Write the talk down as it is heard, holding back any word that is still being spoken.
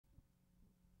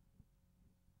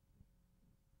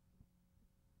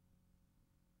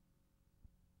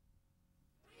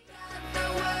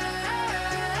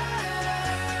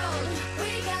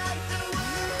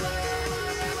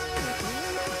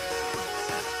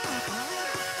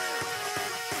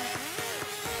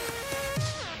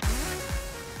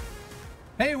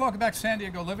Hey, welcome back to San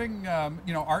Diego Living.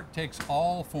 You know, art takes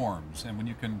all forms, and when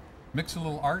you can mix a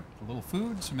little art, a little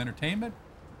food, some entertainment,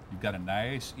 you've got a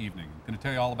nice evening. I'm going to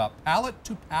tell you all about Palate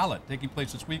to Palate taking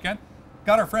place this weekend.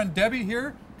 Got our friend Debbie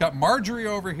here, got Marjorie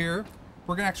over here.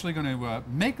 We're actually going to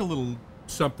make a little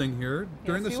something here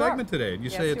during the segment today. And you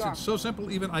say it's so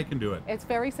simple, even I can do it. It's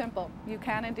very simple. You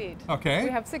can indeed. Okay. We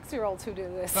have 6-year-olds who do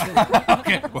this.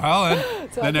 Okay, well,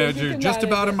 then you're just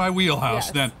about in my wheelhouse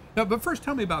yes. then. No, but first,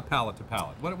 tell me about Palate to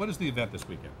Palate. What is the event this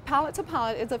weekend? Palate to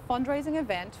Palate is a fundraising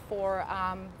event for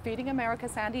Feeding America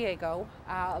San Diego,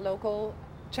 a local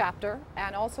chapter,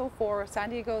 and also for San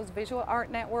Diego's Visual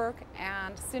Art Network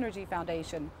and Synergy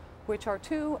Foundation, which are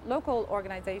two local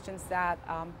organizations that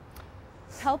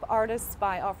help artists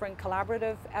by offering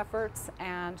collaborative efforts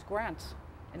and grant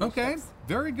initiatives. Okay,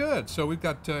 very good. So we've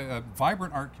got a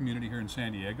vibrant art community here in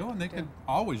San Diego, and they can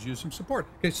always use some support.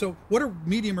 Okay, so what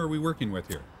medium are we working with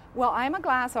here? Well, I'm a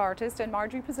glass artist, and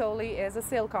Marjorie Pezzoli is a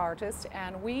silk artist,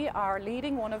 and we are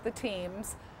leading one of the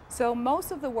teams. So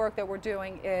most of the work that we're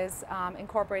doing is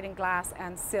incorporating glass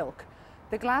and silk.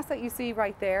 The glass that you see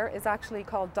right there is actually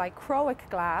called dichroic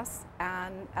glass,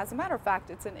 and as a matter of fact,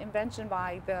 it's an invention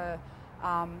by the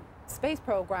space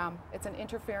program. It's an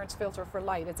interference filter for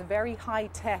light. It's a very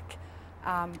high-tech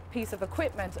piece of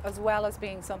equipment, as well as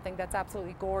being something that's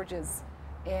absolutely gorgeous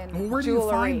in jewelry. Where do you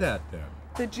find that then?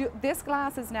 This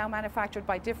glass is now manufactured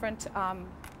by different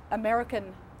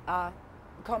American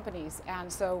companies,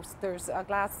 and so there's a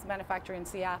glass manufacturer in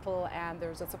Seattle, and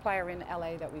there's a supplier in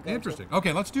LA that we go to. Interesting.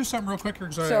 Okay, let's do something real quick here,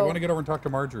 because I want to get over and talk to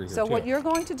Marjorie here. So what you're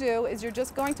going to do is you're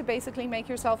just going to basically make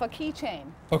yourself a keychain.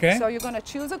 Okay. So you're going to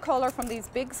choose a color from these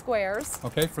big squares.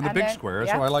 Okay, from the big squares.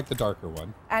 Yeah. Oh, I like the darker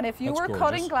one. And if you were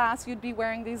cutting glass, you'd be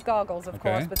wearing these goggles, of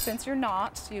course, but since you're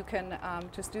not, you can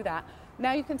just do that.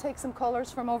 Now you can take some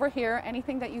colors from over here,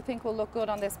 anything that you think will look good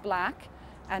on this black,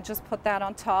 and just put that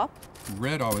on top.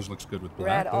 Red always looks good with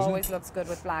black. Red always looks good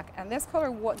with black. And this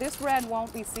color, this red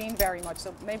won't be seen very much,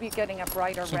 so maybe getting a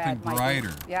brighter red might be. Something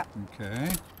brighter. Yeah.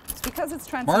 Okay. It's because it's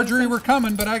translucent. Marjorie, we're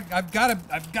coming, but I've got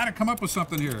to come up with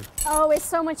something here. Oh, it's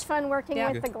so much fun working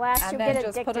with the glass. And you then get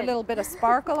just addicted. put a little bit of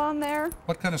sparkle on there.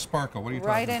 What kind of sparkle? What are you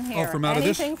talking right about? in here. Oh, from out of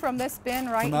this? Anything from this bin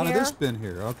right here. From out of this bin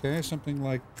here. Okay, something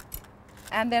like.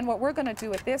 And then what we're going to do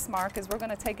with this, Mark, is we're going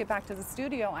to take it back to the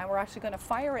studio, and we're actually going to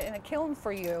fire it in a kiln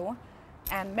for you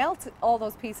and melt all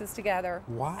those pieces together.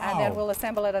 Wow. And then we'll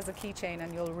assemble it as a keychain,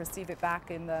 and you'll receive it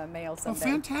back in the mail someday. Oh,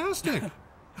 fantastic.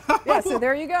 Yeah, so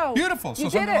there you go. Beautiful. So you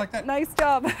something did it. like that. Nice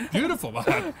job. Beautiful.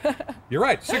 You're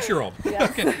right, 6-year-old.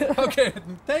 Yes. Okay.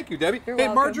 Thank you, Debbie. You're hey,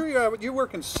 welcome. Marjorie, you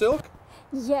work in silk?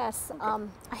 Yes,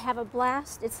 I have a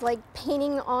blast. It's like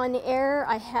painting on air.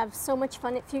 I have so much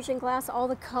fun at Fusion Glass. All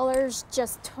the colors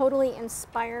just totally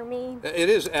inspire me. It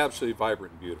is absolutely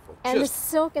vibrant and beautiful. And the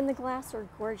silk and the glass are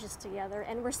gorgeous together.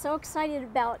 And we're so excited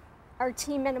about our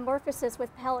team Metamorphosis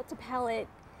with Palate to Palate.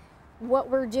 What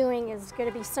we're doing is going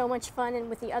to be so much fun, and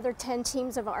with the other 10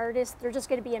 teams of artists, they're just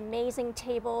going to be amazing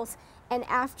tables. And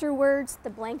afterwards, the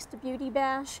Blanks to Beauty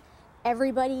Bash,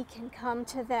 everybody can come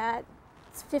to that.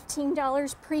 It's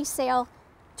 $15 pre-sale,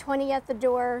 $20 at the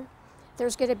door.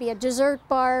 There's going to be a dessert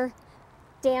bar,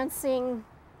 dancing.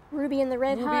 Ruby and the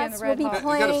Red Hots will be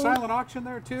playing. You got a silent auction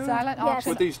there too? Silent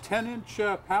auction. With these 10-inch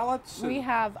pallets? We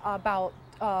have about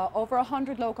over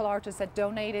 100 local artists that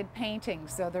donated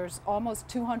paintings. So there's almost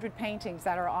 200 paintings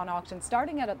that are on auction,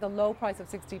 starting at the low price of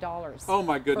 $60. Oh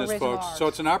my goodness, folks. Art. So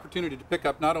it's an opportunity to pick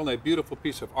up not only a beautiful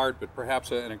piece of art, but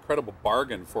perhaps an incredible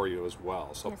bargain for you as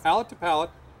well. So Palate to Palate,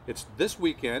 it's this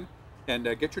weekend, and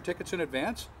get your tickets in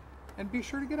advance, and be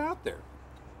sure to get out there.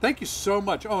 Thank you so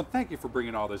much. Oh, and thank you for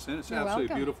bringing all this in. It's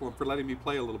absolutely beautiful, and for letting me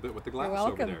play a little bit with the glass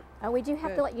over there. We do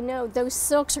have to let you know, those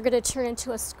silks are going to turn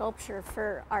into a sculpture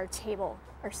for our table,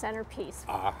 our centerpiece.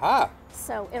 Aha!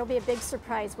 So it'll be a big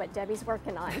surprise what Debbie's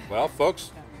working on. Well, folks,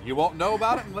 you won't know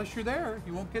about it unless you're there.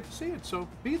 You won't get to see it, so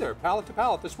be there, Palate to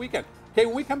Palate this weekend. Okay,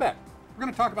 when we come back, we're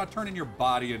going to talk about turning your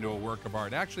body into a work of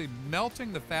art, actually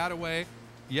melting the fat away.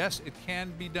 Yes, it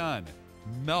can be done.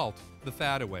 Melt the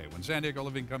fat away when San Diego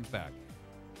Living comes back.